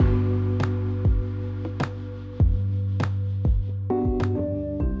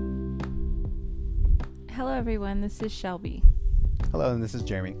everyone, this is Shelby. Hello, and this is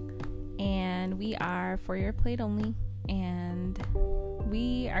Jeremy. And we are For Your Plate Only. And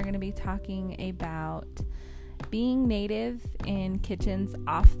we are going to be talking about being native in kitchens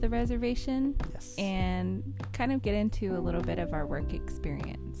off the reservation. Yes. And kind of get into a little bit of our work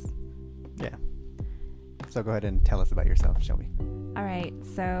experience. Yeah. So go ahead and tell us about yourself, Shelby. All right,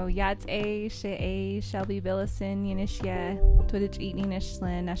 so Yat'e She'e Shelby Billison Yanishya Twitch Eatni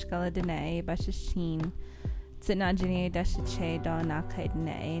Nishlan Nashkala Dene Bashashin Tsitnajini Dashiche Da Nakai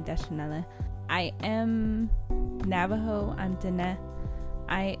Dene Dashanala. I am Navajo, I'm Dene.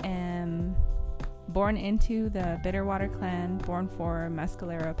 I am born into the Bitterwater clan, born for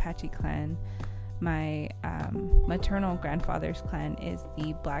Mescalero Apache clan. My maternal grandfather's clan is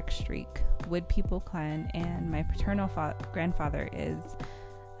the Blackstreak Wood People clan, and my paternal grandfather is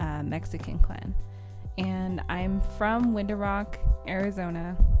Mexican clan. And I'm from Window Rock,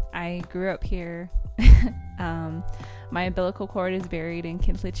 Arizona. I grew up here. My umbilical cord is buried in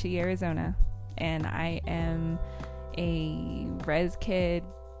Kintlichi, Arizona, and I am a res kid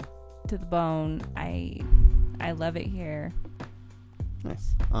to the bone. I love it here.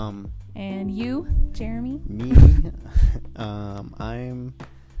 Nice. And you, Jeremy? Me, hello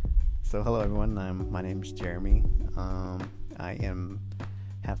everyone. My name's Jeremy. I am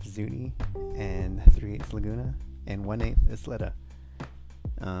half Zuni and 3/8 Laguna and 1/8 Isleta.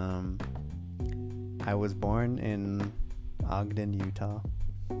 I was born in Ogden, Utah.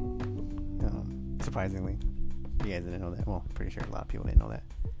 Surprisingly, you guys didn't know that. Well, I'm pretty sure a lot of people didn't know that.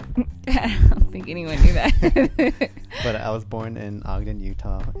 I don't think anyone knew that. But I was born in Ogden,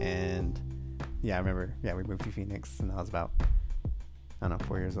 Utah, and I remember, we moved to Phoenix, and I was about,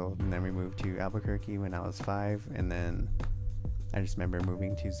 4 years old, and then we moved to Albuquerque when I was 5, and then I just remember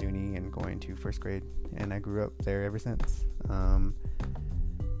moving to Zuni and going to first grade, and I grew up there ever since.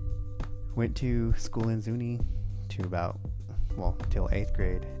 Went to school in Zuni till 8th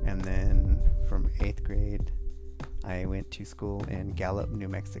grade, and then from 8th grade, I went to school in Gallup, New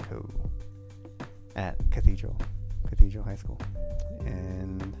Mexico at Cathedral High School,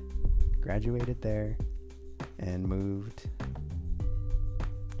 and graduated there and moved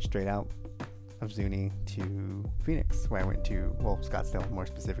straight out of Zuni to Phoenix, where I went to, Scottsdale more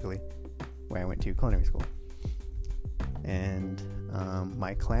specifically, where I went to culinary school. And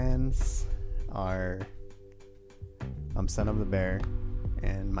my clans are, I'm Son of the Bear,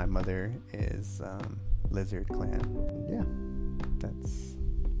 and my mother is Lizard Clan. Yeah, that's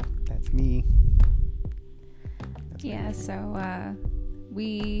me. So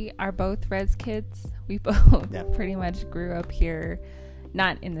we are both res kids. We both pretty much grew up here,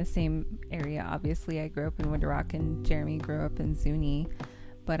 not in the same area. Obviously, I grew up in Window Rock, and Jeremy grew up in Zuni.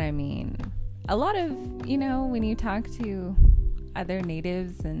 But I mean, a lot of, when you talk to other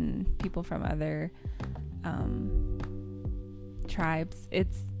natives and people from other tribes,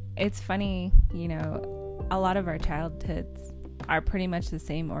 it's funny, a lot of our childhoods are pretty much the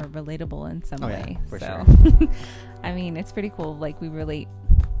same or relatable in some way. For so sure. I mean, it's pretty cool. Like, we relate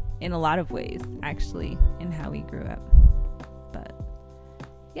in a lot of ways, actually, in how we grew up. But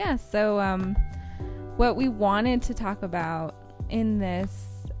so what we wanted to talk about in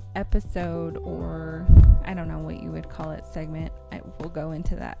this episode, or I don't know what you would call it, segment, we'll go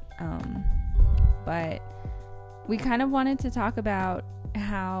into that. But we kind of wanted to talk about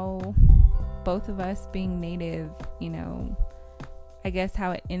how both of us being native, I guess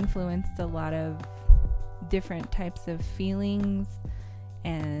how it influenced a lot of different types of feelings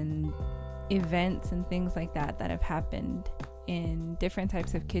and events and things like that have happened in different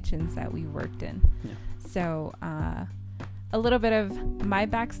types of kitchens that we worked in. Yeah. So a little bit of my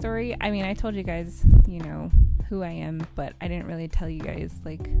backstory. I mean, I told you guys, who I am, but I didn't really tell you guys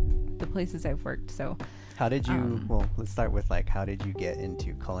like the places I've worked. So how did you, let's start with how did you get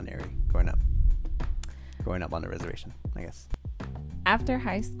into culinary growing up on the reservation, I guess? After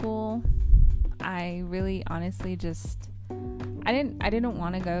high school, I really honestly I didn't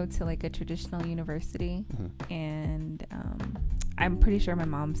want to go to like a traditional university. Mm-hmm. And I'm pretty sure my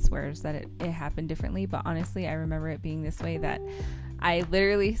mom swears that it happened differently, but honestly I remember it being this way, that I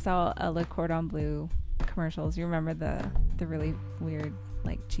literally saw a Le Cordon Bleu commercials. You remember the really weird,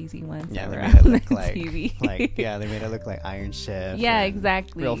 like, cheesy ones? Yeah, they made it look like TV. They made it look like Iron Chef. Yeah,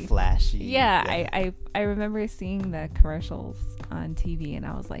 exactly. Real flashy. Yeah. I remember seeing the commercials on TV, and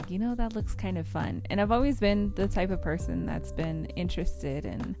I was like, that looks kind of fun. And I've always been the type of person that's been interested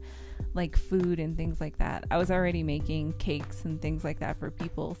in like food and things like that. I was already making cakes and things like that for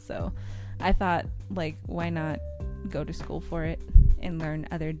people, so I thought, like, why not go to school for it and learn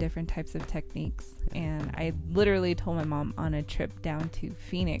other different types of techniques. And I literally told my mom on a trip down to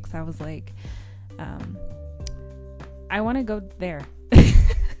Phoenix, I was like, I want to go there.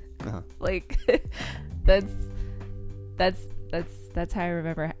 Uh-huh. Like that's how I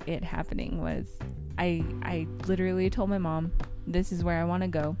remember it happening. Was I literally told my mom, this is where I want to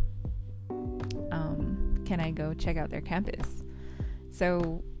go. Can I go check out their campus?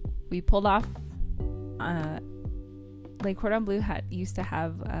 So we pulled off. Like Cordon Bleu used to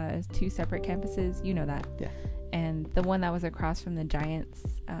have 2 separate campuses. You know that. Yeah. And the one that was across from the Giants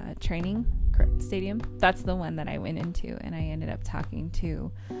training Correct. stadium, that's the one that I went into, and I ended up talking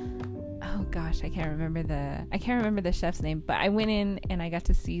to, oh gosh, I can't remember the chef's name, but I went in and I got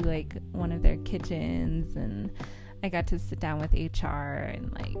to see like one of their kitchens, and I got to sit down with HR,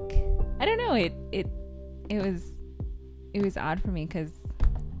 and like, I don't know, it was odd for me because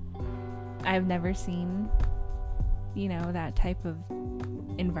I've never seen, you know, that type of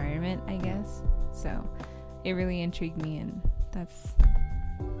environment, I guess. So it really intrigued me, and that's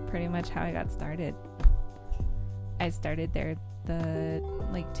pretty much how I got started. I started there the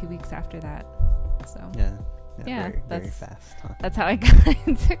 2 weeks after that. So Yeah, Yeah, very fast, huh? that's how I got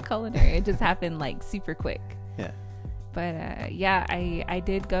into culinary. It just happened like super quick. Yeah. But yeah, I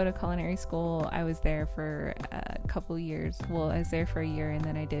did go to culinary school. I was there for a couple years. Well, I was there for a year, and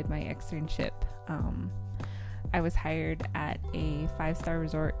then I did my externship. I was hired at a 5-star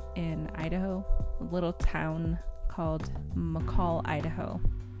resort in Idaho, a little town called McCall, Idaho.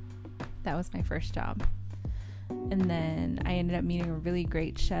 That was my first job. And then I ended up meeting a really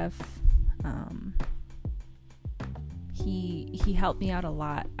great chef. He helped me out a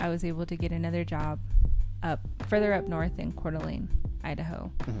lot. I was able to get another job further up north in Coeur d'Alene, Idaho.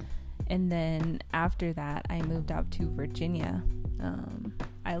 Mm-hmm. And then after that, I moved out to Virginia.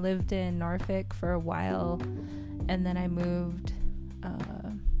 I lived in Norfolk for a while, and then I moved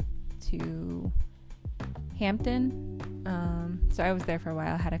to Hampton. So I was there for a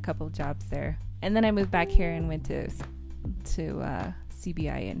while, had a couple of jobs there. And then I moved back here and went to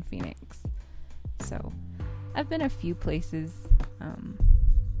CBI in Phoenix. So I've been a few places,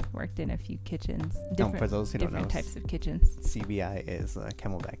 worked in a few kitchens. For those who don't know, different types of kitchens. CBI is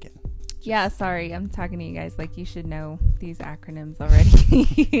Camelback Inn. Yeah, sorry, I'm talking to you guys like you should know these acronyms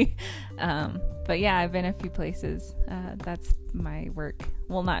already. But yeah, I've been a few places. That's my work.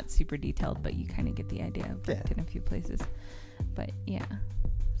 Well, not super detailed, but you kind of get the idea. I've worked in a few places. But yeah.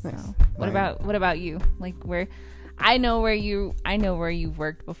 Nice. So what about you? Like I know where you've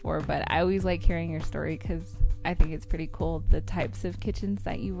worked before, but I always like hearing your story because I think it's pretty cool the types of kitchens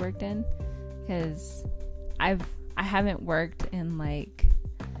that you worked in. Because I haven't worked in like,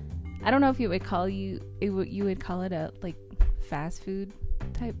 I don't know if you would call you would call it a like fast food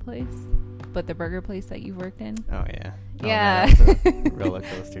type place, but the burger place that you worked in. Oh yeah. Yeah. Oh, man, that was a roller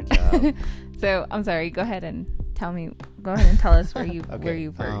coaster job. So I'm sorry. Go ahead and tell us where you Okay, where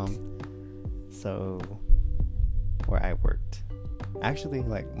you've worked. So where I worked, actually,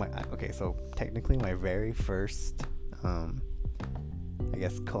 so technically my very first, I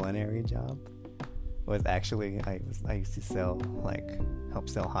guess culinary job was actually I used to help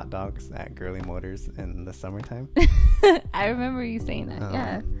sell hot dogs at Girly Motors in the summertime. I remember you saying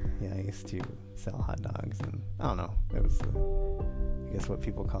that. Yeah, I used to sell hot dogs, and I don't know, it was I guess what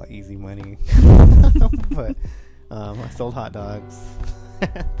people call easy money. But I sold hot dogs.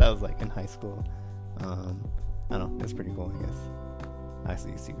 That was like in high school. I don't know, it's pretty cool, I guess. I also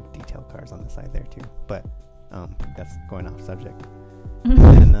used to detail cars on the side there too, but that's going off subject.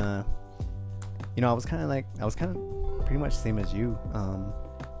 And I was kind of pretty much same as you.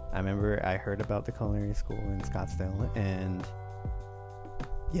 I remember I heard about the culinary school in Scottsdale, and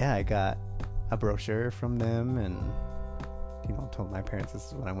yeah, I got a brochure from them, and told my parents this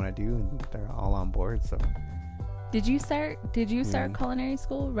is what I want to do, and they're all on board. So Did you start culinary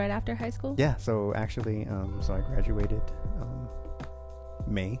school right after high school? Yeah, so actually, so I graduated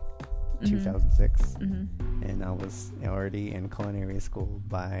May 2006, and I was already in culinary school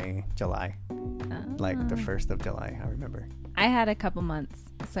by July, like the 1st of July, I remember. I had a couple months,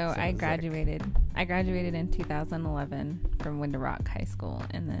 so I graduated. I graduated in 2011 from Winter Rock High School,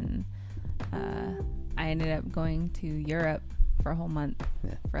 and then I ended up going to Europe for a whole month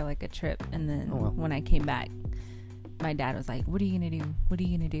for like a trip, and then when I came back, my dad was like, "What are you gonna do? What are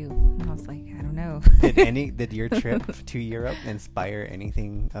you gonna do?" And I was like, "I don't know." Did your trip to Europe inspire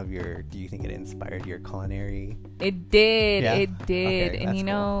anything of your? Do you think it inspired your culinary? It did. Yeah? It did. Okay, and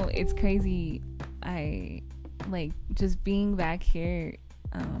cool. It's crazy. I like just being back here.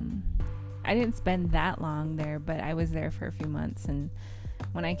 I didn't spend that long there, but I was there for a few months, and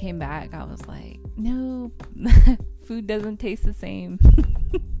when I came back, I was like, "No, food doesn't taste the same."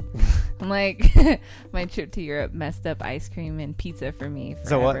 I'm like, my trip to Europe messed up ice cream and pizza for me forever.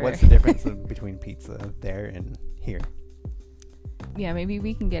 So what's the difference between pizza there and here? yeah, maybe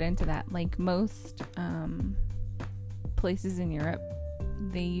we can get into that. Like most places in Europe,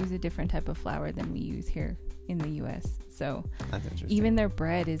 they use a different type of flour than we use here in the US. So That's interesting. even their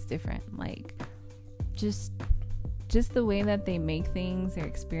bread is different. Like just the way that they make things, their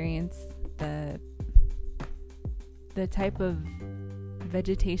experience, the type of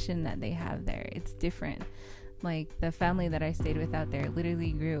vegetation that they have there, it's different. Like the family that I stayed with out there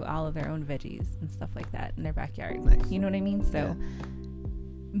literally grew all of their own veggies and stuff like that in their backyard. Nice. You know what I mean? So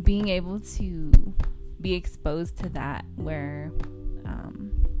being able to be exposed to that, where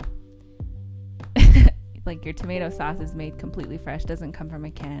like your tomato sauce is made completely fresh, doesn't come from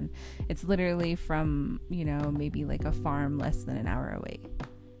a can. It's literally from, you know, maybe like a farm less than an hour away.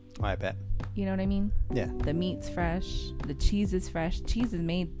 Oh, I bet. You know what I mean? Yeah. The meat's fresh. The cheese is fresh. Cheese is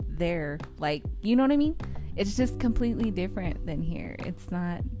made there. Like, you know what I mean? It's just completely different than here. It's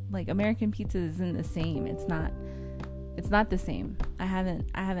not like American pizza isn't the same. It's not the same. I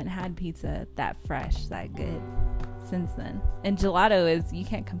haven't had pizza that fresh, that good since then. And gelato is, you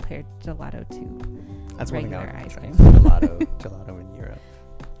can't compare gelato to That's one thing regular I ice would cream. gelato in Europe.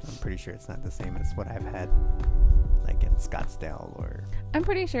 I'm pretty sure it's not the same as what I've had like in Scottsdale or... I'm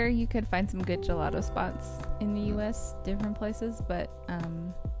pretty sure you could find some good gelato spots in the US, different places, but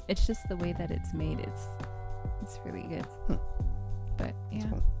it's just the way that it's made. It's really good. But yeah.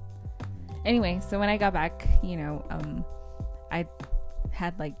 Cool. Anyway, so when I got back, you know, I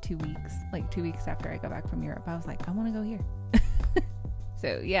had like 2 weeks. Like 2 weeks after I got back from Europe, I was like, I want to go here.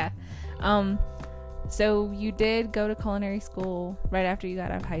 So yeah. So you did go to culinary school right after you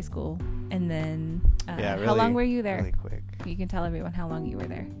got out of high school, and then really, how long were you there? Really quick. You can tell everyone how long you were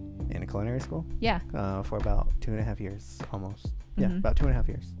there. In a culinary school? Yeah. For about 2.5 years, almost. Yeah, Mhm. about 2.5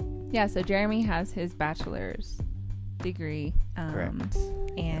 years. Yeah, so Jeremy has his bachelor's degree. Correct.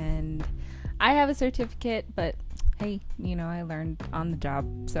 And I have a certificate, but hey, you know, I learned on the job.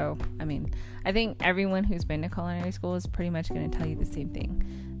 So, I mean, I think everyone who's been to culinary school is pretty much going to tell you the same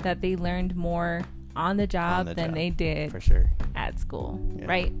thing, that they learned more on the job than they did for sure at school. Yeah.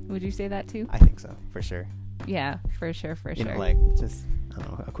 Right? Would you say that too? I think so, for sure. Yeah, for sure. You know, like, just, I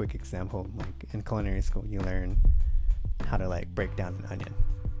don't know, a quick example, like in culinary school you learn how to like break down an onion.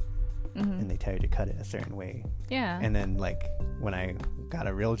 Mm-hmm. And they tell you to cut it a certain way. Yeah. And then like when I got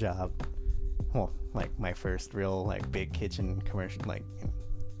a real job, well, like my first real like big kitchen commercial, like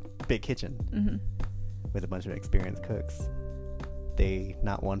big kitchen Mm-hmm. with a bunch of experienced cooks, they,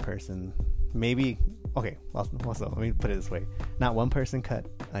 not one person, maybe, okay, also let me put it this way, not one person cut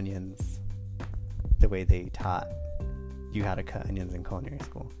onions the way they taught you how to cut onions in culinary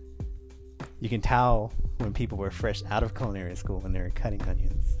school. You can tell when people were fresh out of culinary school when they were cutting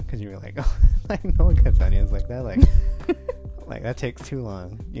onions, because you were like, oh, like no one cuts onions like that, like like that takes too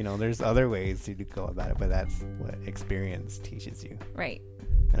long. You know, there's other ways to go about it, but that's what experience teaches you. Right.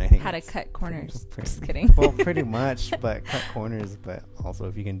 And I think How to cut corners. pretty, Just kidding. Well, pretty much, but cut corners, but also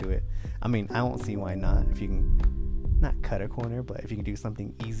if you can do it, I mean, I don't see why not. If you can not cut a corner, but if you can do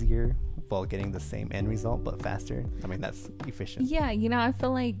something easier while getting the same end result but faster, I mean, that's efficient. Yeah, you know, I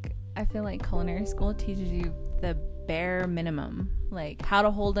feel like culinary school teaches you the bare minimum, like how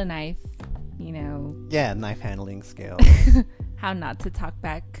to hold a knife, you know. Yeah, knife handling skills. How not to talk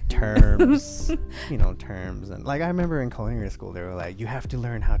back. Terms, you know, terms. And like, I remember in culinary school, they were like, you have to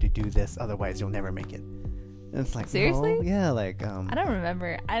learn how to do this, otherwise you'll never make it. And it's like, seriously? no. Yeah, like, I don't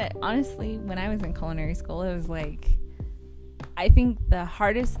remember. Honestly, when I was in culinary school, it was like, I think the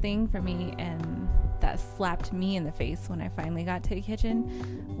hardest thing for me, and that slapped me in the face when I finally got to the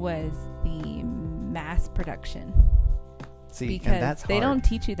kitchen, was the mass production. see, Because and that's they hard. don't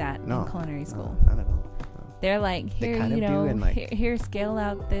teach you that No, in culinary school. No, not at all. No. They're like, here, kind of you do, know, and like- here, scale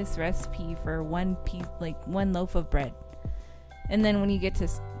out this recipe for one piece, like one loaf of bread. And then when you get to,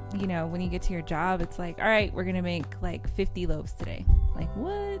 you know, when you get to your job, it's like, all right, we're going to make like 50 loaves today. Like,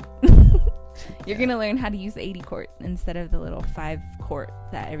 what? You're going to learn how to use the 80 quart instead of the little 5 quart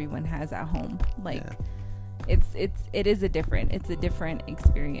that everyone has at home. Like, Yeah. it is a different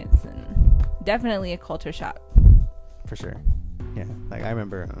experience, and definitely a culture shock. For sure. Yeah. Like, I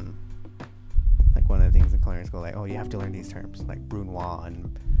remember, like, one of the things in culinary school, like, oh, you have to learn these terms, like brunoise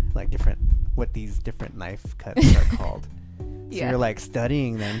and, like, what these different knife cuts are called. So Yeah. you're, like,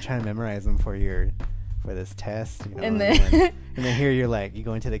 studying them, trying to memorize them for this test, you know. And then And then here you're, like, you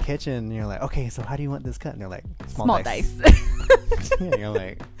go into the kitchen, and you're like, okay, so how do you want this cut? And they're like, small dice. Yeah, you're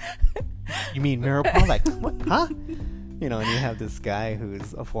like, you mean mirepoix? Like, what? Huh? You know, and you have this guy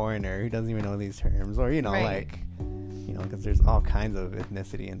who's a foreigner who doesn't even know these terms, or, you know, Right. like, you know, because there's all kinds of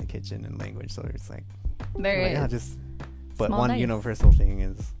ethnicity in the kitchen and language, so it's like, There like, is. but Small one dice. universal thing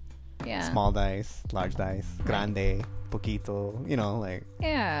is Yeah. small dice, large dice, grande, poquito, like.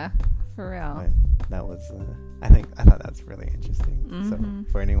 Yeah, for real. But that was, I thought that's really interesting. Mm-hmm.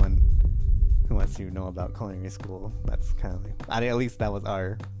 So for anyone who wants to know about culinary school, that's kind of at least that was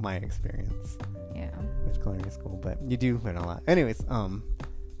my experience. Yeah. With culinary school, but you do learn a lot. Anyways,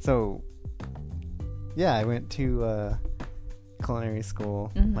 so yeah, I went to culinary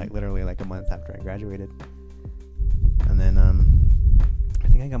school literally a month after I graduated, and then I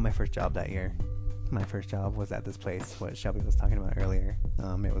think I got my first job that year. My first job was at this place, what Shelby was talking about earlier.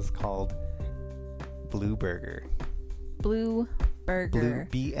 It was called Blue Burger. Blue Burger.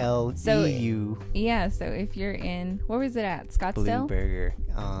 BLEU. Yeah, so if you're in, where was it at? Scottsdale? Blue Burger.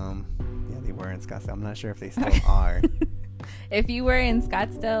 Yeah, they were in Scottsdale. I'm not sure if they still are. If you were in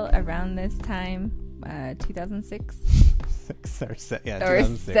Scottsdale around this time, 2006 or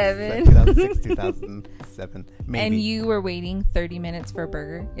 7 2007 maybe, and you were waiting 30 minutes for a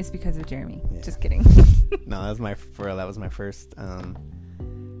burger, it's because of Jeremy. Yeah. Just kidding. No, that was my first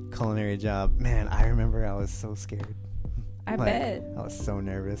culinary job. Man, I remember I was so scared. I bet. I was so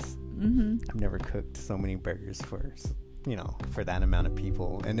nervous. Mm-hmm. I've never cooked so many burgers for that amount of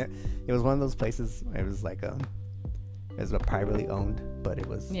people, and it was one of those places. It was it was a privately owned, but it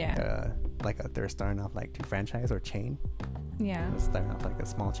was they're starting off to franchise or chain. Yeah, it was starting off a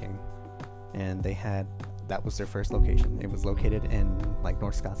small chain, and that was their first location. It was located in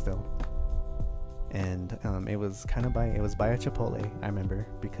North Scottsdale, and it was by a Chipotle. I remember,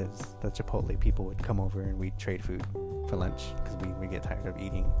 because the Chipotle people would come over and we'd trade food for lunch, because we get tired of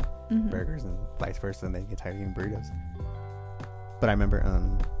eating burgers, and vice versa, and they get tired of eating burritos. But I remember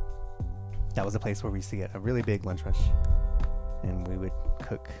that was a place where we used to get a really big lunch rush, and we would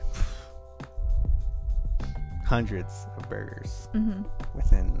cook hundreds of burgers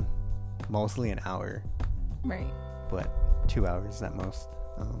within mostly an hour, right? But 2 hours at most.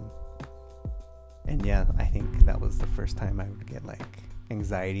 And yeah, I think that was the first time I would get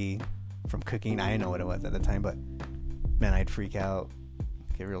anxiety from cooking. I didn't know what it was at the time, but man, I'd freak out,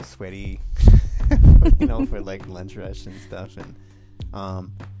 get real sweaty, for lunch rush and stuff. And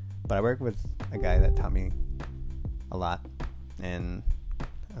but I worked with a guy that taught me a lot, and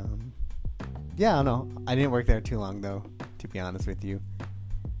yeah, I don't know. I didn't work there too long, though, to be honest with you.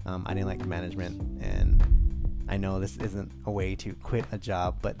 I didn't like the management, and I know this isn't a way to quit a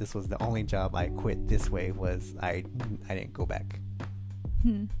job, but this was the only job I quit this way. Was I didn't go back.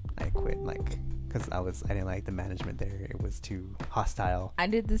 I quit because I didn't like the management there. It was too hostile. I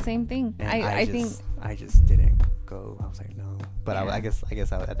did the same thing. And I think I just didn't go. I was like, no. But yeah. I guess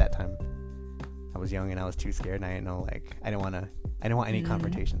at that time I was young and I was too scared, and I didn't know I didn't want any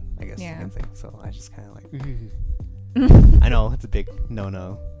confrontation, I guess you can say. So I just kind of I know it's a big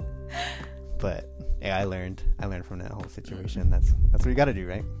no, but yeah, I learned from that whole situation. That's what you got to do,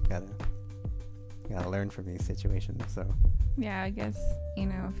 right? You gotta learn from these situations. So yeah, I guess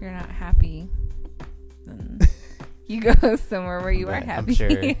if you're not happy, then you go somewhere where you are happy. I'm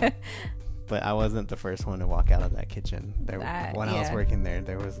sure. But I wasn't the first one to walk out of that kitchen. I was working there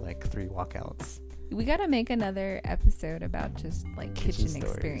was 3 walkouts. We gotta make another episode about just kitchen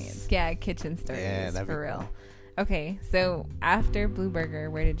experience. Yeah, kitchen stories. Yeah, that'd for real. Cool. Okay, so after Blue Burger,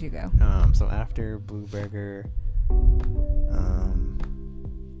 where did you go? So after Blue Burger,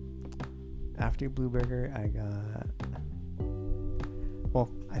 I got. Well,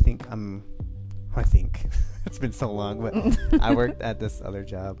 I think it's been so long, but I worked at this other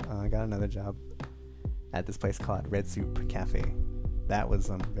job. I got another job at this place called Red Soup Cafe. That was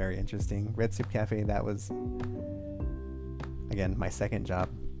very interesting. Red Soup Cafe, that was, again, my second job.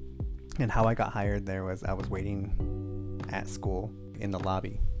 And how I got hired there was I was waiting at school in the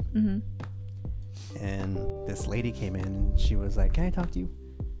lobby. Mm-hmm. And this lady came in and she was like, "Can I talk to you?"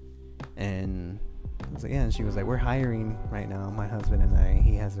 And I was like, "Yeah." And she was like, "We're hiring right now, my husband and I.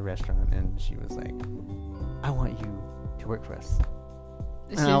 He has a restaurant." And she was like, "I want you to work for us."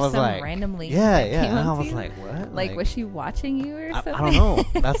 And I was like, randomly. Yeah. And I was like, "What?" Was she watching you or something? I don't know.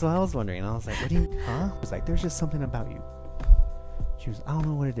 That's what I was wondering. I was like, "What do you, huh?" I was like, "There's just something about you." She was, "I don't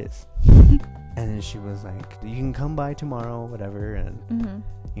know what it is." And then she was like, "You can come by tomorrow, whatever, and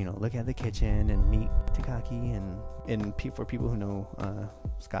look at the kitchen and meet Takaki." And for people who know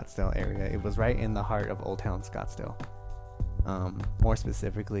Scottsdale area, it was right in the heart of Old Town Scottsdale. More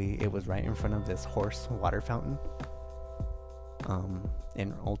specifically, it was right in front of this horse water fountain.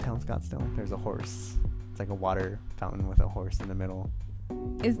 In Old Town Scottsdale, there's a horse. It's like a water fountain with a horse in the middle.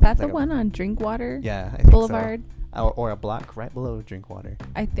 Is that the one on Drinkwater? Yeah, I think Boulevard? So. Or a block right below Drinkwater.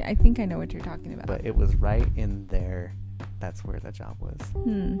 I think I know what you're talking about. But it was right in there. That's where the job was.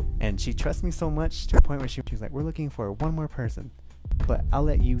 And she trusts me so much to a point where she was like, "We're looking for one more person, but I'll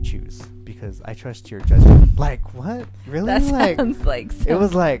let you choose because I trust your judgment. Like, what? Really? That like, sounds like it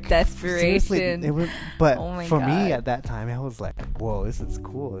was like desperation. Seriously, it was, but Oh my for God. me at that time, I was like, whoa, this is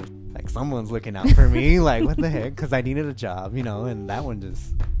cool. Like, someone's looking out for me. Like, what the heck? Because I needed a job, you know, and that one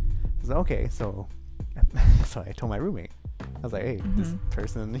just was like, okay. So I told my roommate. I was like, hey, this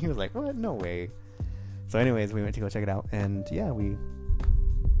person. He was like, what? No way. So anyways, we went to go check it out, and yeah, we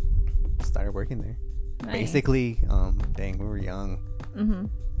started working there. Nice. Basically, dang, we were young. Mm-hmm.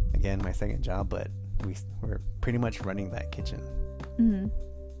 Again, my second job, but we were pretty much running that kitchen. Mm-hmm.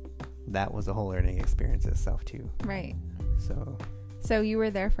 That was a whole learning experience itself too. Right. So you were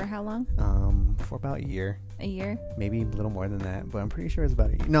there for how long? For about a year. A year? Maybe a little more than that, but I'm pretty sure it was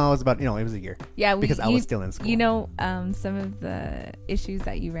about a year. No, it was about, it was a year. Yeah, because I was still in school. You know, some of the issues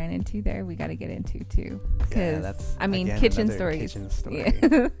that you ran into there, we got to get into too. Yeah, that's, I mean, again, kitchen another stories. Kitchen story.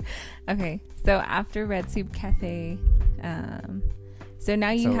 Yeah. Okay, so after Red Soup Cafe, so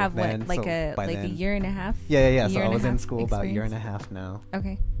now you have what, like a year and a half? Yeah. So I was in school about a year and a half now.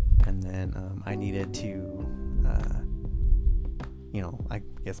 Okay. And then I needed to, I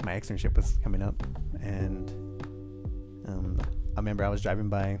guess my externship was coming up, and I remember I was driving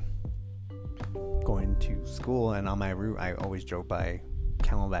by, going to school, and on my route I always drove by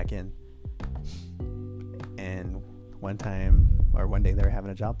Camelback Inn. And one day they were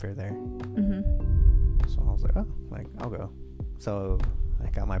having a job fair there. Mm-hmm. So I was like, oh, like I'll go. So I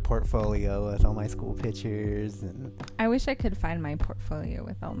got my portfolio with all my school pictures, and I wish I could find my portfolio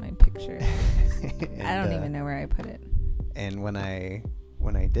with all my pictures. and, I don't even know where I put it. And when I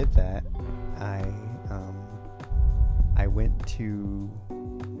did that, I went to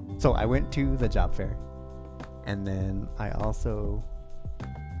the job fair, and then I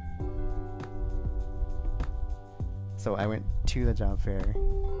went to the job fair,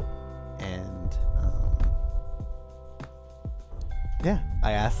 and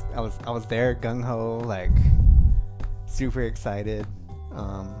I was there gung ho, like super excited,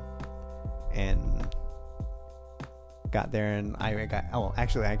 and got there, and I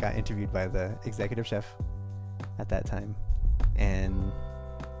got interviewed by the executive chef at that time, and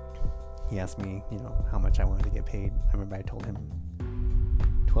he asked me, how much I wanted to get paid. I remember I told him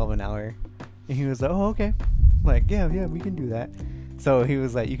 $12 an hour, and he was like, oh, okay, like yeah, we can do that. So he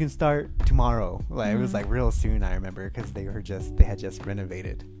was like, you can start tomorrow. Like, It was like real soon, I remember, because they had just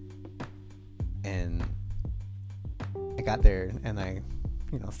renovated. And I got there, and I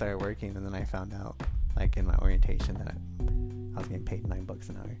started working, and then I found out, like, in my orientation, that I was getting paid $9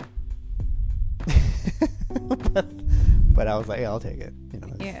 an hour. but I was like, yeah, I'll take it.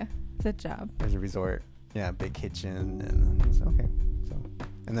 It's a job. There's a resort, big kitchen, and I was okay. So,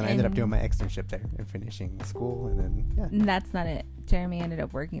 and then I ended up doing my externship there and finishing school, and then And that's not it. Jeremy ended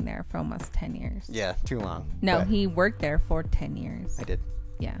up working there for almost 10 years. Yeah, too long. No, he worked there for 10 years. I did.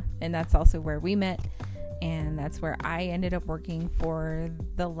 Yeah, and that's also where we met, and that's where I ended up working for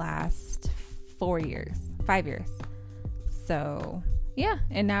the last 5 years. So yeah,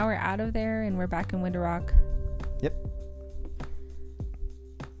 and now we're out of there, and we're back in Winter Rock. Yep.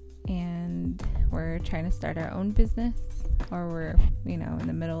 And we're trying to start our own business, or we're in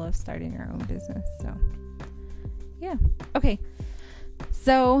the middle of starting our own business. So yeah. Okay,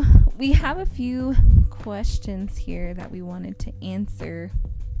 so we have a few questions here that we wanted to answer,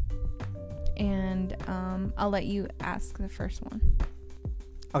 and I'll let you ask the first one.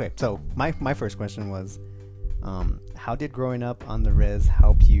 Okay, so my first question was, how did growing up on the res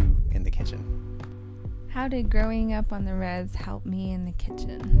help you in the kitchen? How did growing up on the res help me in the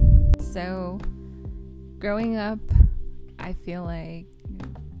kitchen? So, growing up, I feel like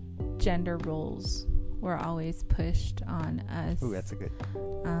gender roles were always pushed on us. Ooh, that's a good.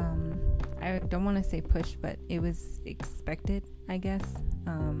 I don't want to say pushed, but it was expected, I guess.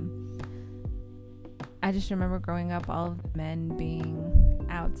 I just remember growing up, all of the men being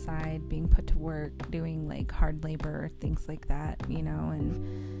outside, being put to work, doing like hard labor, things like that,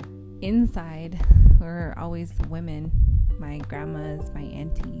 and inside were always the women, my grandmas, my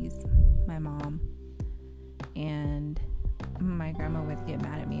aunties, my mom. And my grandma would get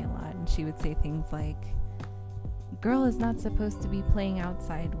mad at me a lot, and she would say things like, girl is not supposed to be playing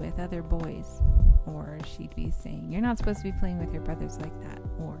outside with other boys, or she'd be saying, you're not supposed to be playing with your brothers like that,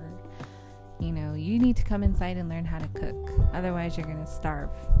 or you need to come inside and learn how to cook, otherwise you're gonna starve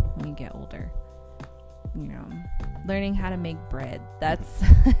when you get older. Learning how to make bread, that's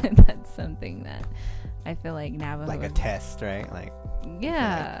that's something that I feel like Navajo, like a test, right? Like,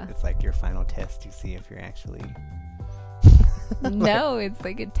 yeah, it's like your final test to see if you're actually no, it's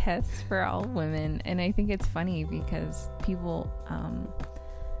like a test for all women. And I think it's funny because people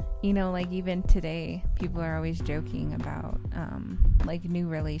you know, like even today, people are always joking about like new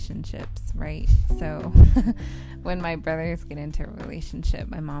relationships, right? So when my brothers get into a relationship,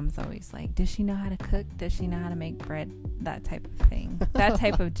 my mom's always like, does she know how to cook? Does she know how to make bread? That type of thing. That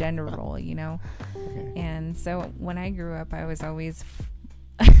type of gender role, you know? Okay. And so when I grew up, I was always,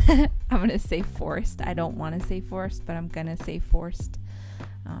 I'm going to say forced. I don't want to say forced, but I'm going to say forced.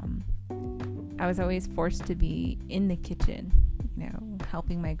 I was always forced to be in the kitchen, you know,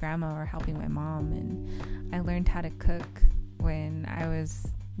 helping my grandma or helping my mom. And I learned how to cook when I was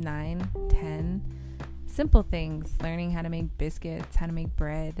 9, 10. Simple things, learning how to make biscuits, how to make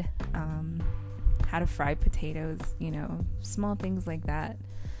bread, how to fry potatoes, you know, small things like that.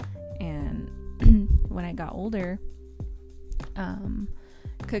 And when I got older,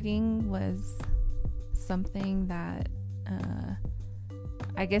 cooking was something that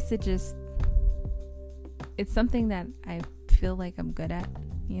I guess it's something that I feel like I'm good at,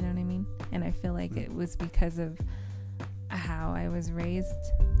 you know what I mean? And I feel like it was because of how I was raised.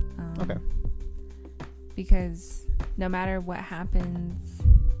 Okay. Because no matter what happens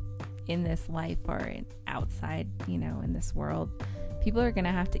in this life or outside, you know, in this world, people are going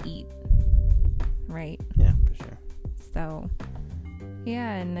to have to eat, right? Yeah, for sure. So,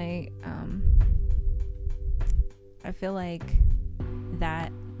 yeah, and I feel like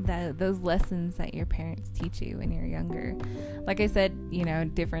that those lessons that your parents teach you when you're younger, like I said, you know,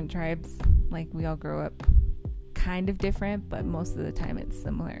 different tribes, like we all grow up kind of different, but most of the time it's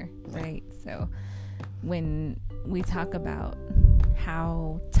similar, right? So when we talk about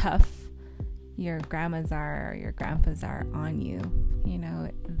how tough your grandmas are or your grandpas are on you, you know,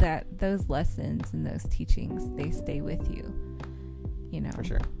 that those lessons and those teachings, they stay with you, you know. For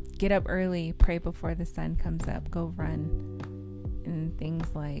sure. Get up early, pray before the sun comes up, go run. And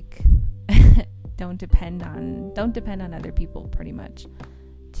things like don't depend on other people, pretty much,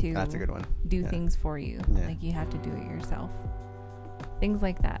 to that's a good one. Do things for you. Yeah. Like you have to do it yourself. Things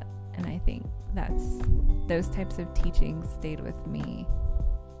like that. And I think those types of teachings stayed with me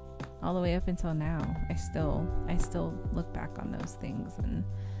all the way up until now. I still look back on those things and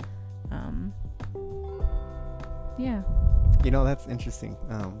yeah. You know, that's interesting.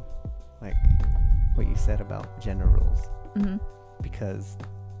 Like what you said about gender roles. Mm-hmm. Because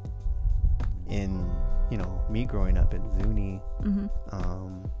in, you know, me growing up in Zuni, mm-hmm.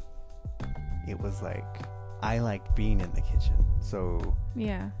 It was like I liked being in the kitchen. So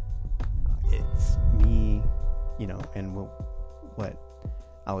yeah, it's me, you know, and what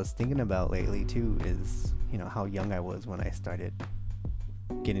I was thinking about lately too is, you know, how young I was when I started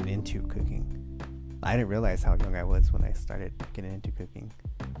getting into cooking. I didn't realize how young I was when I started getting into cooking.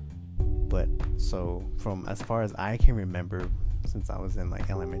 But so from as far as I can remember, since I was in like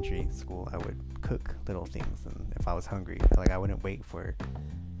elementary school, I would cook little things, and if I was hungry, like I wouldn't wait for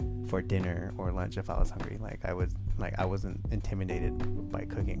dinner or lunch if I was hungry. I wasn't intimidated by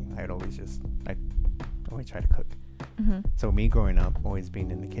cooking. I always try to cook. Mm-hmm. So me growing up, always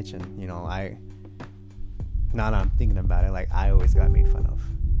being in the kitchen, you know, now that I'm thinking about it, like I always got made fun of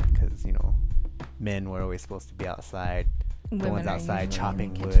because, you know, men were always supposed to be outside. The ones outside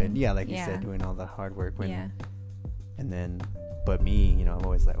chopping wood, like you said, doing all the hard work. And then, but me, you know, I'm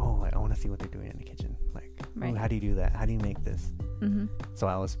always like, oh, I want to see what they're doing in the kitchen. Like, oh, how do you do that? How do you make this? Mm-hmm. So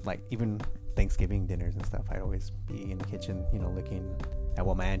I was like, even Thanksgiving dinners and stuff, I'd always be in the kitchen, you know, looking at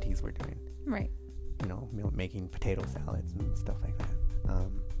what my aunties were doing. Right. You know, making potato salads and stuff like that.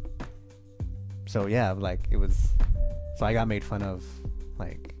 So yeah, like it was. So I got made fun of,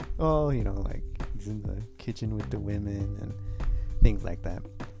 like, oh, you know, like he's in the kitchen with the women and things like that.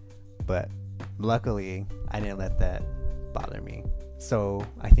 But luckily, I didn't let that bother me. So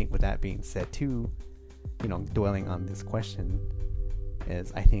I think with that being said too, you know, dwelling on this question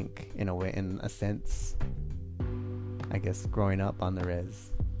is, I think in a sense, I guess growing up on the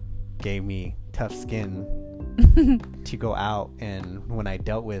res gave me tough skin to go out, and when I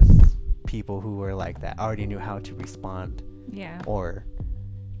dealt with people who were like that, I already knew how to respond. Yeah. Or,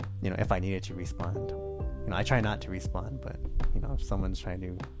 you know, if I needed to respond, you know, I try not to respond, but, you know, if someone's trying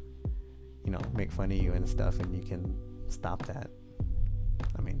to, you know, make fun of you and stuff, and you can stop that,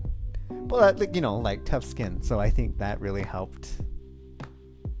 I mean, well, you know, like tough skin. So I think that really helped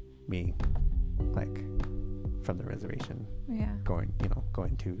me, like, from the reservation. Yeah. Going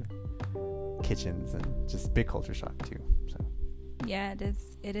to kitchens, and just big culture shock too. So. Yeah,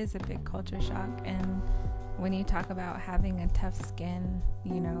 it is a big culture shock. And when you talk about having a tough skin,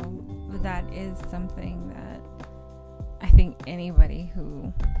 you know, that is something that I think anybody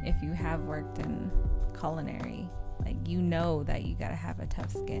who, if you have worked in culinary, like, you know that you gotta have a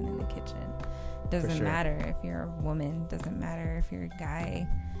tough skin in the kitchen. Doesn't matter if you're a woman, doesn't matter if you're a guy,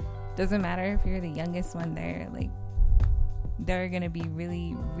 doesn't matter if you're the youngest one there. Like, there are gonna be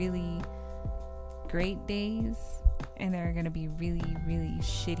really, really great days, and there are gonna be really, really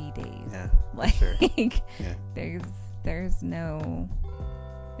shitty days. Yeah, like, sure. Yeah. there's no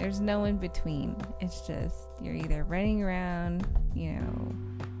in between. It's just you're either running around,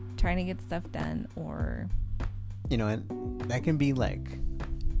 trying to get stuff done, or and that can be like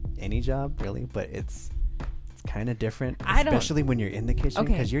any job really, but it's kind of different, especially when you're in the kitchen,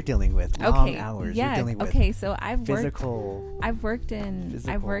 because you're dealing with long hours. Yeah. You're dealing with So I've worked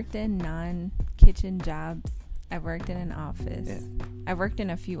in non-kitchen jobs. I've worked in an office. Yeah. I've worked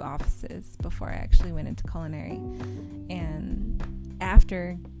in a few offices before I actually went into culinary. And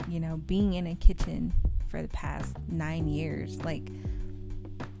after, being in a kitchen for the past 9 years, like,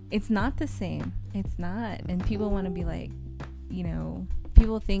 it's not the same. It's not. And people want to be like,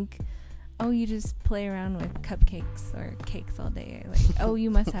 people think, oh, you just play around with cupcakes or cakes all day. Like, oh,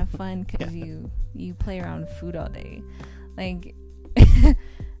 you must have fun because you play around with food all day. Like,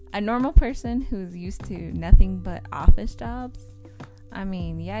 a normal person who's used to nothing but office jobs, I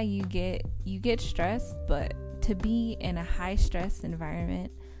mean, yeah, you get stressed, but to be in a high stress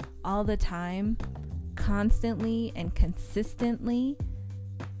environment all the time, constantly and consistently,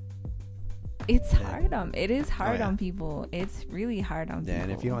 it is hard on people. It's really hard on people. Yeah,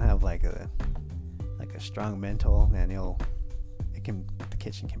 and if you don't have like a strong mental, then the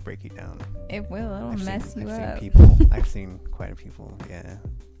kitchen can break you down. It will. It'll mess you up. I've seen quite a people,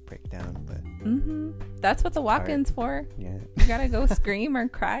 break down, but that's what the walk-in's for. Yeah, you gotta go scream or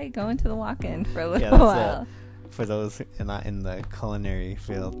cry, go into the walk-in for a little while. For those not in the culinary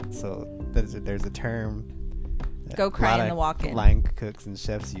field, so there's a term. Go cry in the walk-in. Line cooks and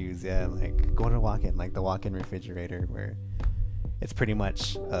chefs use, like go to the walk-in, like the walk-in refrigerator, where it's pretty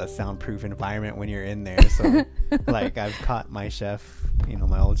much a soundproof environment when you're in there. So, like, I've caught my chef,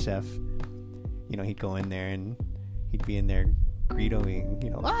 my old chef, he'd go in there and he'd be in there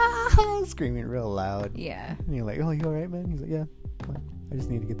greedoing, screaming real loud. Yeah. And you're like, oh, you all right, man? He's like, yeah, I just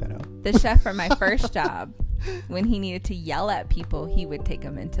need to get that out. The chef from my first job, when he needed to yell at people, he would take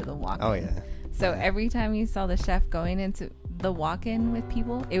them into the walk-in. Oh, yeah. So every time you saw the chef going into the walk-in with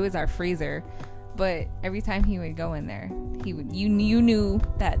people, it was our freezer. But every time he would go in there, you knew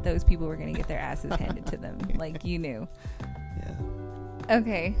that those people were going to get their asses handed to them. Like, you knew. Yeah.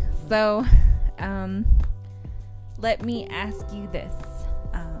 Okay. So, let me ask you this.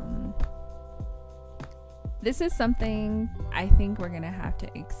 This is something I think we're going to have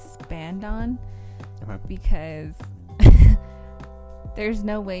to expand on, because there's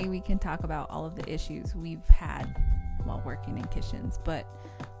no way we can talk about all of the issues we've had while working in kitchens, but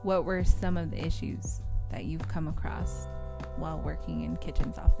what were some of the issues that you've come across while working in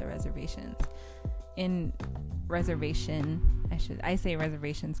kitchens off the reservations? In reservation, I say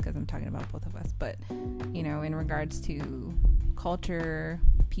reservations because I'm talking about both of us, but in regards to culture,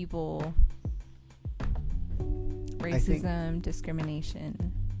 people, racism,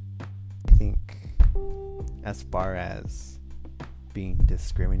 discrimination. I think as far as being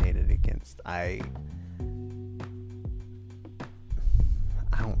discriminated against, I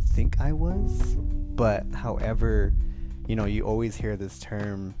don't think I was, but however, you always hear this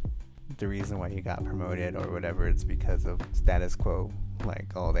term, the reason why you got promoted or whatever, it's because of status quo,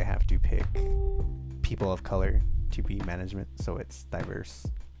 like, oh, they have to pick people of color to be management, so it's diverse.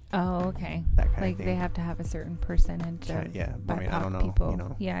 Oh, okay. That kind of thing. They have to have a certain percentage of yeah, I mean, BIPOC I don't know,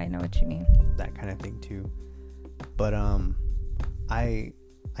 people. Yeah, I know what you mean. That kind of thing too. But I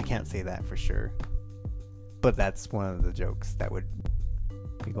can't say that for sure. But that's one of the jokes that would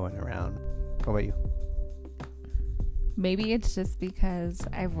be going around. What about you? Maybe it's just because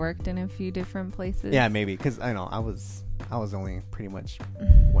I've worked in a few different places. Yeah, maybe, because I know I was only pretty much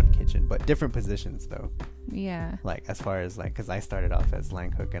one kitchen, but different positions though. Yeah. Like, as far as like, because I started off as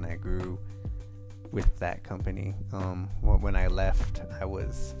line cook and I grew with that company. When I left, I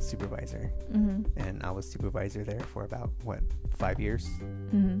was supervisor, and I was supervisor there for about 5 years.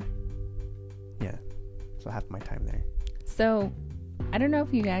 Yeah, so half my time there. So I don't know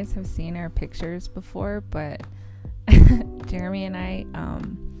if you guys have seen our pictures before, but Jeremy and I,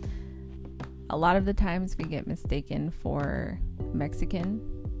 a lot of the times we get mistaken for Mexican,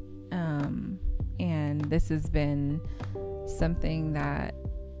 and this has been something that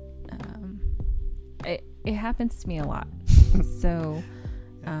it happens to me a lot. So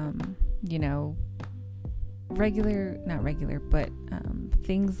not regular, but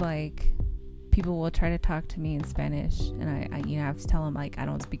things like people will try to talk to me in Spanish, and I have to tell them, like, I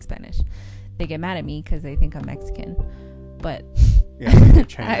don't speak Spanish. They get mad at me because they think I'm Mexican, but Yeah, like you're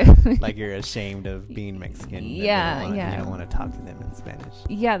trying to, like you're ashamed of being Mexican. Yeah, You don't want to talk to them in Spanish.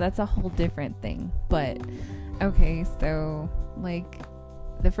 Yeah, that's a whole different thing. But okay, so like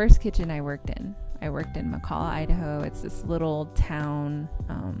the first kitchen I worked in McCall, Idaho. It's this little town.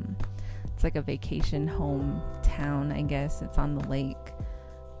 It's like a vacation home town, I guess. It's on the lake.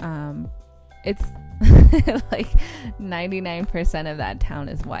 It's like 99% of that town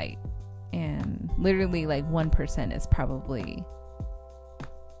is white, and literally like 1% is probably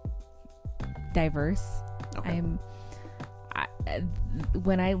diverse. Okay.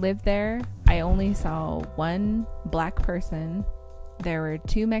 When I lived there, I only saw one black person. There were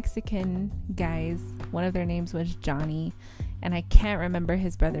 2 Mexican guys. One of their names was Johnny, and I can't remember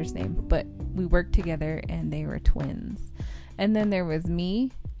his brother's name, but we worked together and they were twins. And then there was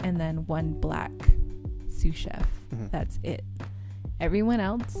me and then one black sous chef. Mm-hmm. That's it. Everyone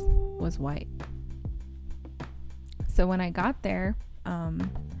else was white. So when I got there,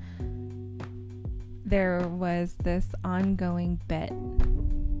 there was this ongoing bet,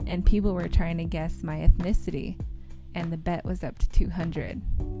 and people were trying to guess my ethnicity, and the bet was up to $200.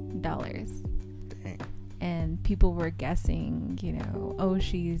 Dang. And people were guessing, oh,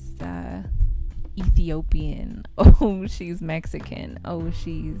 she's Ethiopian, oh, she's Mexican, oh,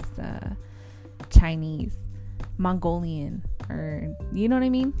 she's Chinese, Mongolian, or you know what I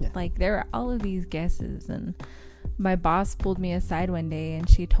mean? Yeah. Like there were all of these guesses, and my boss pulled me aside one day and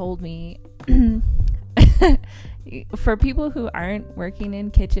she told me for people who aren't working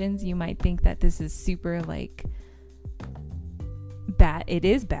in kitchens, you might think that this is super like bad. It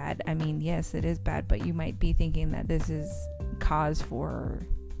is bad. I mean, yes, it is bad, but you might be thinking that this is cause for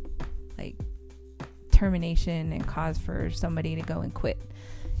like termination and cause for somebody to go and quit.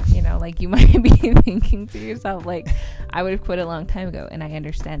 Like you might be thinking to yourself, like, I would have quit a long time ago. And I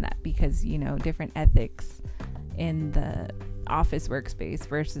understand that because, different ethics in the office workspace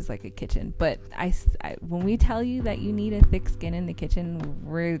versus like a kitchen. But I when we tell you that you need a thick skin in the kitchen,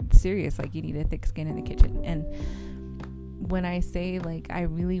 we're serious. Like, you need a thick skin in the kitchen. And when I say like I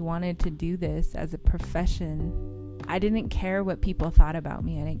really wanted to do this as a profession, I didn't care what people thought about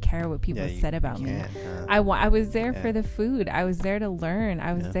me. I didn't care what people said about me. I was there for the food. I was there to learn.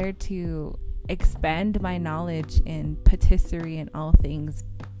 I was there to expand my knowledge in patisserie and all things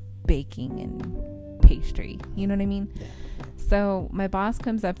baking and pastry. You know what I mean? Yeah. So my boss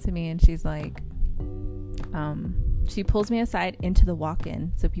comes up to me and she's like, she pulls me aside into the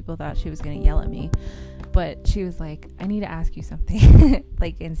walk-in. So people thought she was going to yell at me. But she was like, I need to ask you something.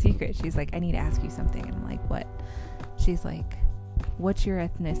 Like in secret, she's like, I need to ask you something. And I'm like, what? She's like, what's your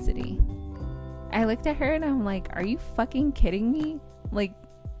ethnicity? I looked at her and I'm like, are you fucking kidding me? Like,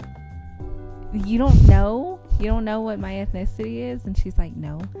 you don't know? You don't know what my ethnicity is? And she's like,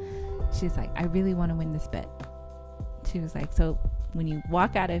 no. She's like, I really want to win this bet. She was like, so when you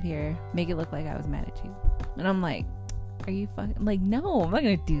walk out of here, make it look like I was mad at you. And I'm like, are you fucking, like, no, I'm not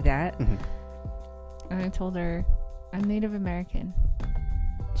going to do that. Mm-hmm. And I told her, I'm Native American.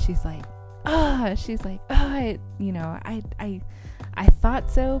 She's like, I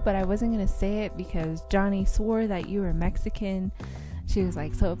thought so, but I wasn't going to say it because Johnny swore that you were Mexican. She was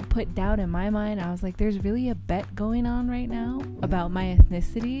like, so it put doubt in my mind. I was like, there's really a bet going on right now about my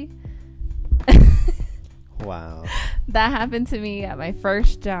ethnicity. Wow. That happened to me at my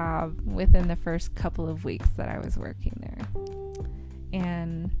first job within the first couple of weeks that I was working there.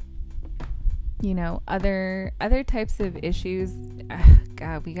 And other types of issues,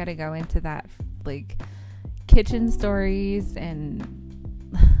 God, we got to go into that, like kitchen stories, and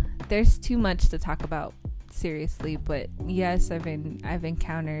there's too much to talk about seriously. But yes, I've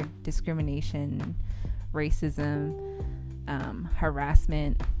encountered discrimination, racism,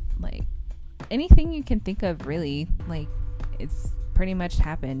 harassment, like anything you can think of, really. Like, it's pretty much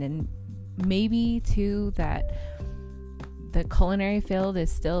happened. And maybe too that the culinary field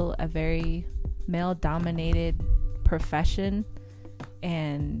is still a very male dominated profession,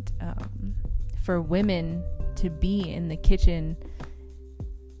 and for women to be in the kitchen,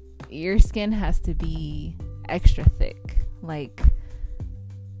 your skin has to be extra thick, like,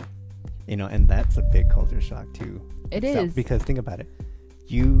 and that's a big culture shock too. It is, because think about it,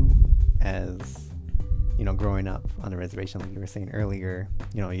 you as growing up on the reservation, like you were saying earlier,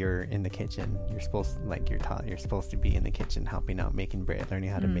 you're in the kitchen, you're supposed to be in the kitchen helping out, making bread, learning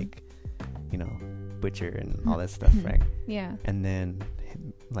how to make butcher and all that stuff, right? Yeah. And then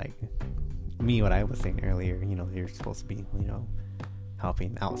like me, what I was saying earlier, you're supposed to be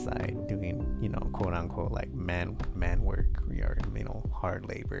helping outside, doing quote unquote like man work, or hard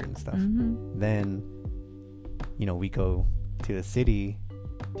labor and stuff. Then we go to the city,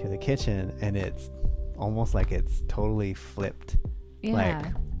 to the kitchen, and it's almost like it's totally flipped Yeah.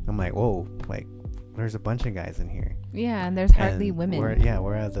 Like, I'm like, whoa, like, there's a bunch of guys in here. Yeah, and there's hardly And women. where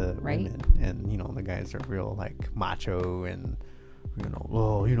are the Right? women? And, you know, the guys are real, like, macho and, you know,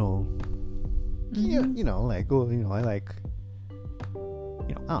 oh, you know, yeah, Mhm. you know, like, oh, you know, I like,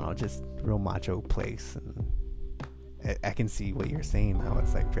 you know, I don't know, just real macho place. And I can see what you're saying, how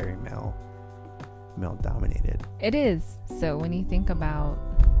it's, like, very male dominated. It is. So when you think about,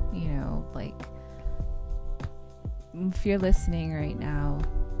 you know, like, if you're listening right now,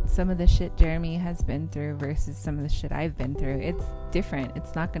 some of the shit Jeremy has been through versus some of the shit I've been through, it's different.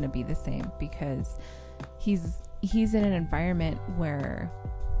 It's not going to be the same because he's in an environment where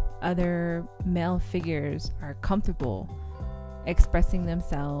other male figures are comfortable expressing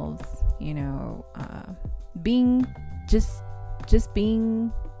themselves, you know, being just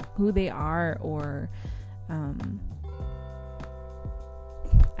being who they are, or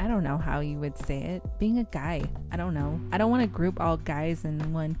I don't know how you would say it, being a guy. I don't know. I don't want to group all guys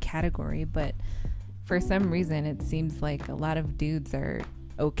in one category, but for some reason it seems like a lot of dudes are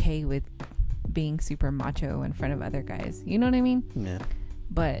okay with being super macho in front of other guys. You know what I mean? Yeah.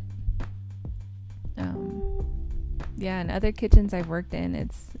 But yeah, in other kitchens I've worked in,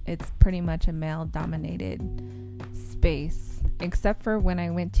 it's pretty much a male dominated space, except for when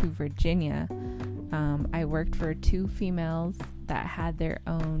I went to Virginia. I worked for 2 females that had their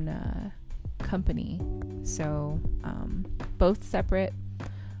own company, so both separate.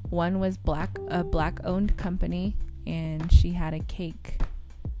 One was a black owned company, and she had a cake,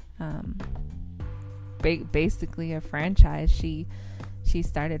 basically a franchise. She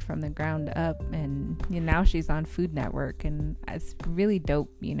started from the ground up, and you know, now she's on Food Network, and it's really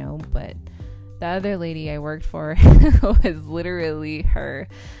dope, you know. But the other lady I worked for was literally her,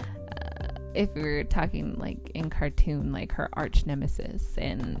 if we were talking like in cartoon, like her arch nemesis.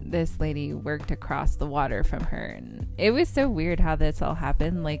 And this lady worked across the water from her, and it was so weird how this all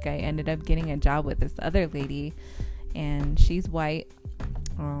happened. Like, I ended up getting a job with this other lady, and she's white.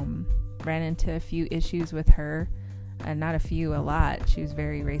 Ran into a few issues with her. Not a few, a lot. She was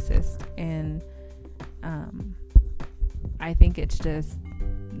very racist, and I think it's just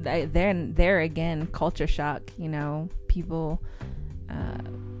there again, culture shock. You know, people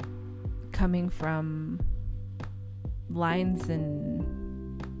coming from lines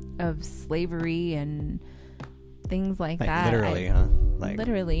of slavery and things like that. Literally, huh? Like,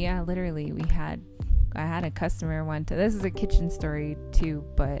 literally. I had a customer one time. This is a kitchen story too,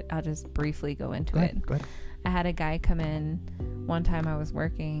 but I'll just briefly go into it. Go ahead. I had a guy come in one time. I was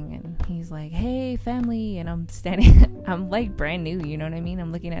working, and he's like, "Hey, family," and I'm standing. I'm like brand new, you know what I mean?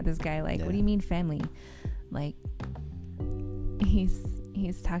 I'm looking at this guy like, "What do you mean family?" Like, he's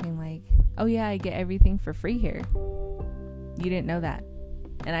talking like, "Oh yeah, I get everything for free here. You didn't know that?"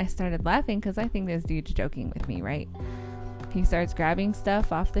 And I started laughing because I think this dude's joking with me, right? He starts grabbing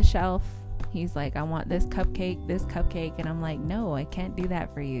stuff off the shelf. He's like, "I want this cupcake," and I'm like, "No, I can't do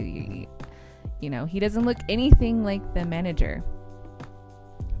that for you." You know, he doesn't look anything like the manager.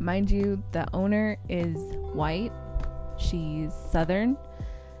 Mind you, the owner is white. She's Southern.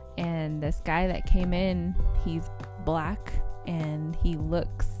 And this guy that came in, he's black, and he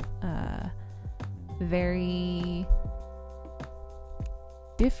looks very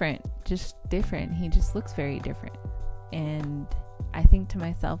different. Just different. He just looks very different. And I think to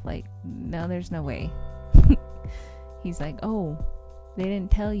myself, like, no, there's no way. He's like, "Oh, they didn't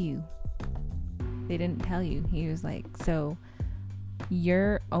tell you. They didn't tell you." He was like, "So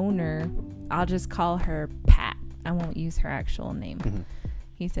your owner," I'll just call her Pat. I won't use her actual name. Mm-hmm.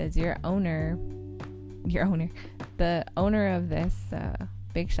 He says, the owner of this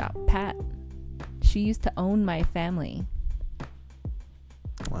big shop, Pat, she used to own my family.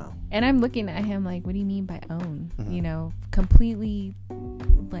 Wow. And I'm looking at him like, what do you mean by own? Mm-hmm. You know, completely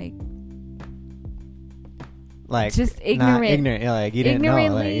like just ignorant. Like, you didn't know.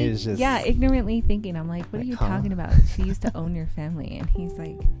 Like, it was just, ignorantly thinking. I'm like, what like, are you huh? talking about? She used to own your family. And he's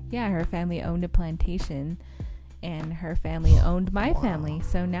like, yeah, her family owned a plantation, and her family owned my family.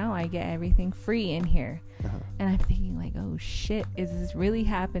 So now I get everything free in here. Uh-huh. And I'm thinking like, oh shit, is this really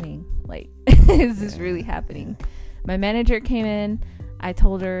happening? Like, is this really happening? Yeah. My manager came in. I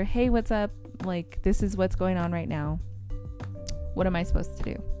told her, hey, what's up? Like, this is what's going on right now. What am I supposed to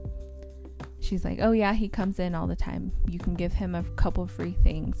do? She's like, oh yeah, he comes in all the time. You can give him a couple free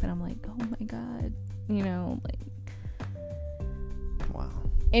things. And I'm like, oh my God, you know, like. Wow.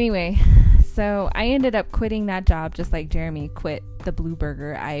 Anyway, so I ended up quitting that job just like Jeremy quit the Blue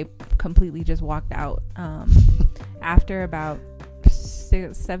Burger. I completely just walked out after about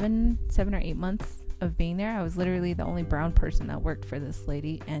 7 or 8 months of being there. I was literally the only brown person that worked for this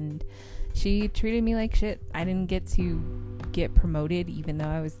lady, and she treated me like shit. I didn't get promoted even though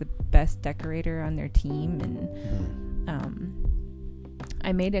I was the best decorator on their team, and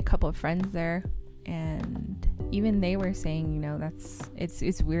I made a couple of friends there, and even they were saying, you know,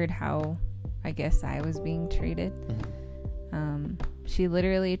 it's weird how I guess I was being treated. She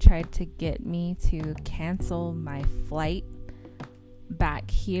literally tried to get me to cancel my flight back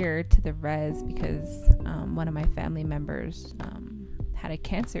here to the res because one of my family members had a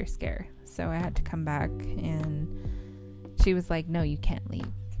cancer scare, so I had to come back, and she was like, no, you can't leave.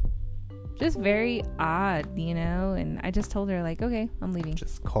 Just very odd, you know. And I just told her, like, okay, I'm leaving.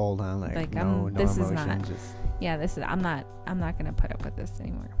 Just cold on, like no this emotion, is not just I'm not gonna put up with this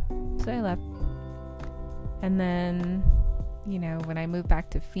anymore. So I left. And then, you know, when I moved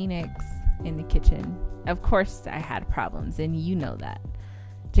back to Phoenix, in the kitchen, of course I had problems, and you know that.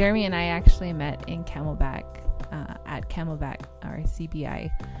 Jeremy and I actually met in Camelback, at Camelback, or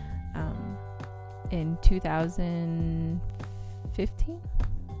CBI, in 2015,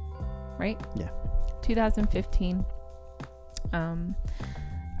 right? Yeah. 2015.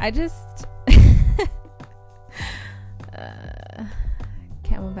 I just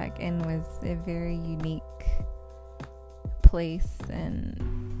Camelback Inn was a very unique place, and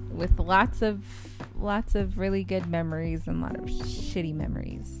with lots of really good memories and a lot of shitty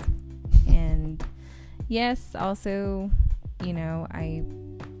memories. And yes, also, you know, I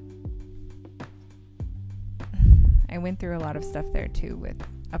went through a lot of stuff there too with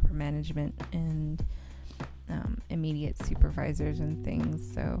upper management and immediate supervisors and things,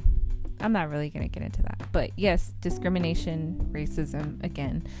 so I'm not really going to get into that. But yes, discrimination, racism,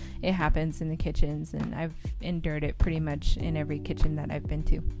 again, it happens in the kitchens, and I've endured it pretty much in every kitchen that I've been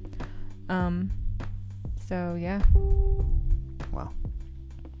to. So yeah. Wow.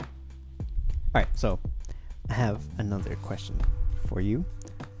 Alright, so I have another question for you.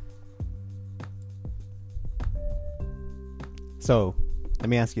 So let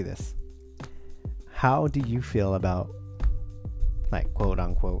me ask you this. How do you feel about, like, quote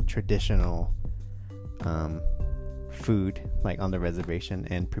unquote traditional food, like on the reservation,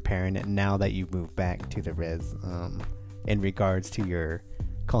 and preparing it now that you've moved back to the res, in regards to your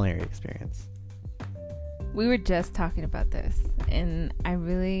culinary experience? We were just talking about this, and I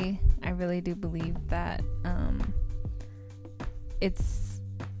really do believe that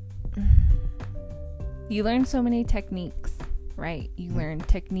you learn so many techniques, right? You learn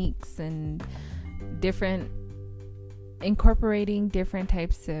techniques and incorporating different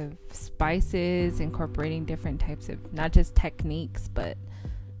types of spices, incorporating different types of, not just techniques, but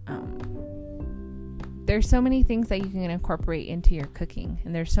there's so many things that you can incorporate into your cooking,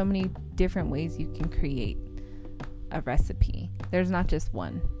 and there's so many different ways you can create a recipe. There's not just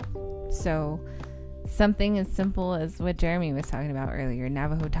one. So something as simple as what Jeremy was talking about earlier,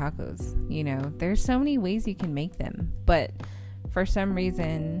 Navajo tacos, you know, there's so many ways you can make them, but for some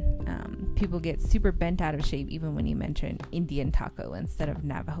reason people get super bent out of shape even when you mention Indian taco instead of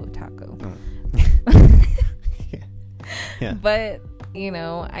Navajo taco. Yeah. But you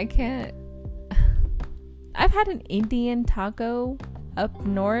know, I've had an Indian taco up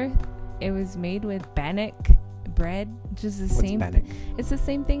north. It was made with bannock bread, which is the same. Bannock? It's the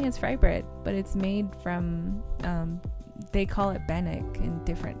same thing as fry bread, but it's made from they call it bannock in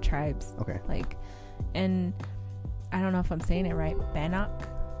different tribes. Okay. Like, and I don't know if I'm saying it right. Bannock,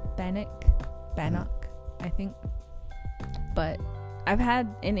 I think. But I've had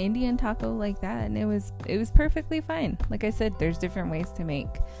an Indian taco like that, and it was perfectly fine. Like I said, there's different ways to make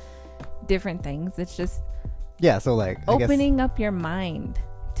different things. It's just so like opening up your mind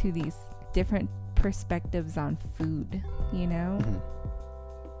to these different perspectives on food, you know?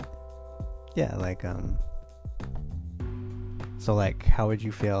 Yeah, like so like how would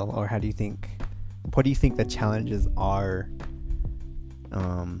you feel, or what do you think the challenges are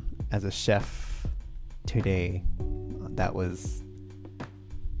as a chef today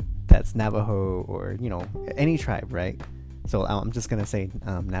that's Navajo, or, you know, any tribe, right? So I'm just gonna say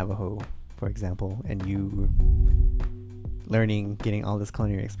Navajo, for example, and you getting all this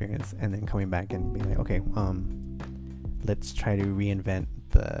culinary experience, and then coming back and being like, okay, let's try to reinvent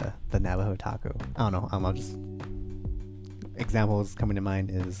the Navajo taco. I don't know. I'll just, examples coming to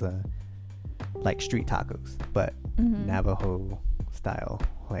mind is like street tacos, but Navajo style,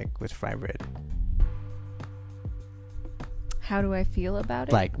 like with fry bread. How do I feel about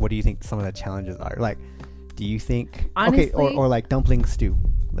it? Like, what do you think some of the challenges are? Like, do you think, honestly, okay, or like dumpling stew?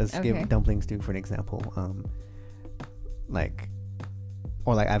 Let's give dumpling stew for an example. Like,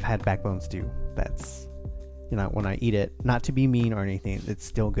 or like I've had backbone stew. That's when I eat it, not to be mean or anything, it's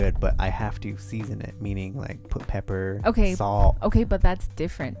still good, but I have to season it, meaning like put pepper, salt. Okay, but that's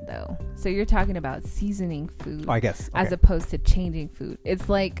different though. So you're talking about seasoning food, I guess, as opposed to changing food. It's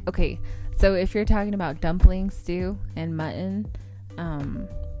like, okay, so if you're talking about dumpling stew and mutton,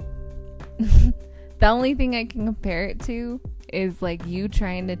 the only thing I can compare it to is like you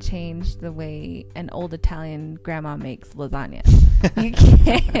trying to change the way an old Italian grandma makes lasagna. You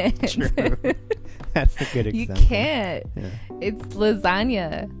can't. True. That's a good example. You can't. Yeah. It's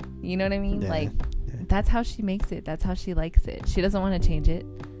lasagna. You know what I mean? Yeah. That's how she makes it. That's how she likes it. She doesn't want to change it.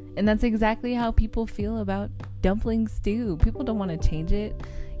 And that's exactly how people feel about dumpling stew. People don't want to change it.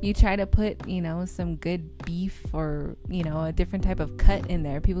 You try to put, some good beef or, a different type of cut in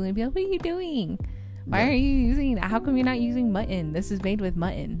there. People are going to be like, what are you doing? Why are you using that? How come you're not using mutton? This is made with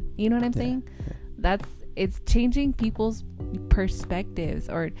mutton. You know what I'm saying? It's changing people's perspectives,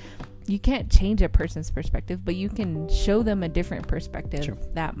 or you can't change a person's perspective, but you can show them a different perspective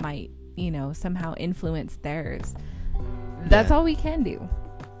that might, somehow influence theirs. That's all we can do.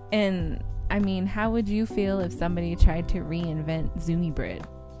 And I mean, how would you feel if somebody tried to reinvent Zuni bread?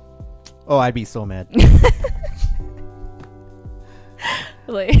 Oh, I'd be so mad.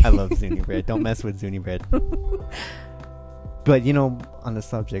 I love Zuni bread. Don't mess with Zuni bread. But, on the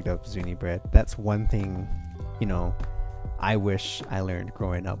subject of Zuni bread, that's one thing, I wish I learned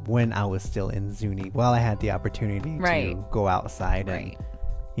growing up when I was still in Zuni. While I had the opportunity to go outside and,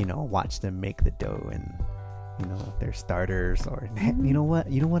 watch them make the dough and, their starters. Or, you know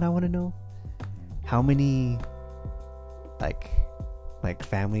what I want to know? How many, like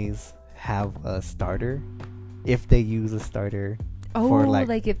families have a starter? If they use a starter. For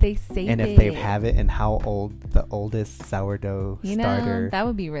like if they save it. And if they have it, and how old the oldest sourdough starter. That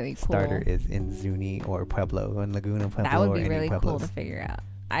would be really cool. Starter is in Zuni or Pueblo, in Laguna Pueblo. That would be really cool to figure out.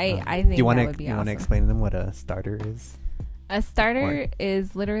 I think that would be awesome. Do you want to explain to them what a starter is? A starter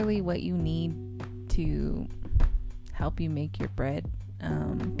is literally what you need to help you make your bread.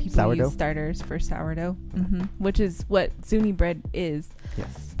 People sourdough? Use starters for sourdough, which is what Zuni bread is.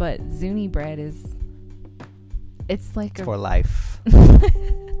 Yes. But Zuni bread is... It's like for life.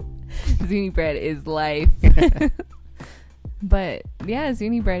 Zuni bread is life. But yeah,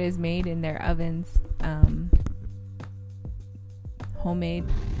 Zuni bread is made in their ovens. Homemade.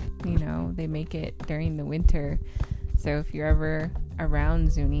 They make it during the winter. So if you're ever around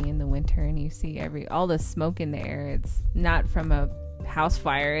Zuni in the winter and you see all the smoke in the air, it's not from a house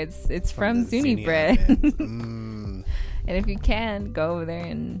fire. It's from Zuni bread. And if you can, go over there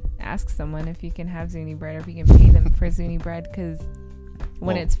and ask someone if you can have Zuni bread, or if you can pay them for Zuni bread, because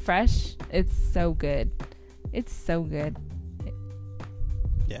when it's fresh, it's so good. It's so good.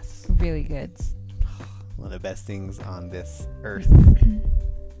 Yes. Really good. It's one of the best things on this earth.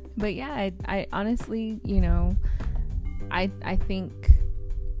 But yeah, I honestly, I think,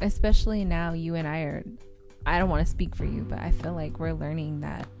 especially now, you and I don't want to speak for you, but I feel like we're learning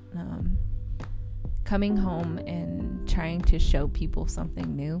that coming home and trying to show people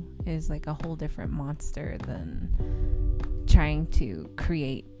something new is like a whole different monster than trying to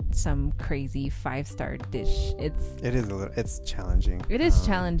create some crazy 5-star dish. It's challenging. It is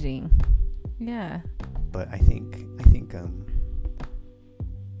challenging. Yeah. But I think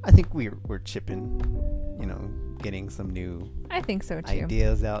we're chipping, getting some new I think so too.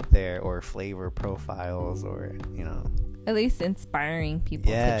 Ideas out there, or flavor profiles, or at least inspiring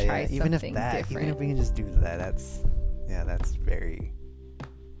people to try something different. Even if we can just do that, that's very...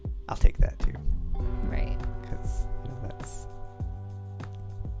 I'll take that too. Right. Because, that's...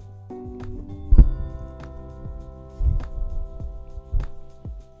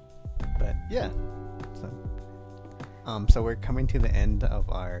 But, yeah. So we're coming to the end of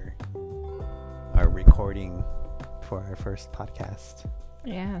our recording for our first podcast.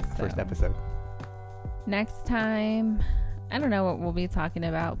 Yeah. First episode. Next time, I don't know what we'll be talking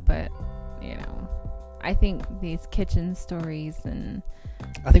about, but I think these kitchen stories, and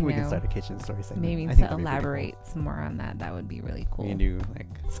I think we can start a kitchen story segment. Maybe to elaborate some more on that would be really cool. We can do like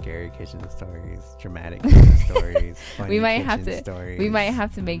scary kitchen stories, dramatic kitchen stories, funny we might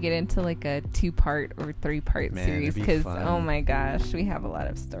have to make it into like a 2-part or 3-part series, because oh my gosh, we have a lot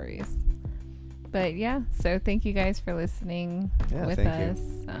of stories. But yeah, so thank you guys for listening with us.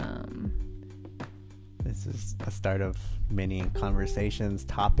 This is a start of many conversations,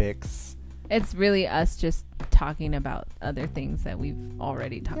 topics. It's really us just talking about other things that we've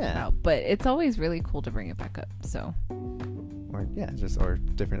already talked about, but it's always really cool to bring it back up. So, or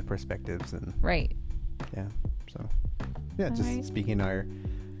different perspectives and right. Yeah. So, speaking our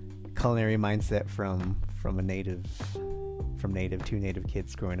culinary mindset from native to native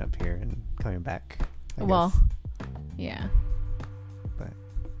kids growing up here and coming back Well, guess. yeah. But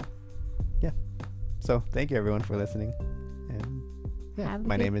yeah. So thank you everyone for listening. And yeah, Have a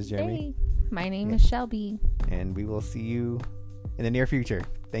my good name is Jeremy. day. My name Yeah. is Shelby. And we will see you in the near future.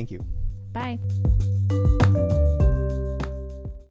 Thank you. Bye.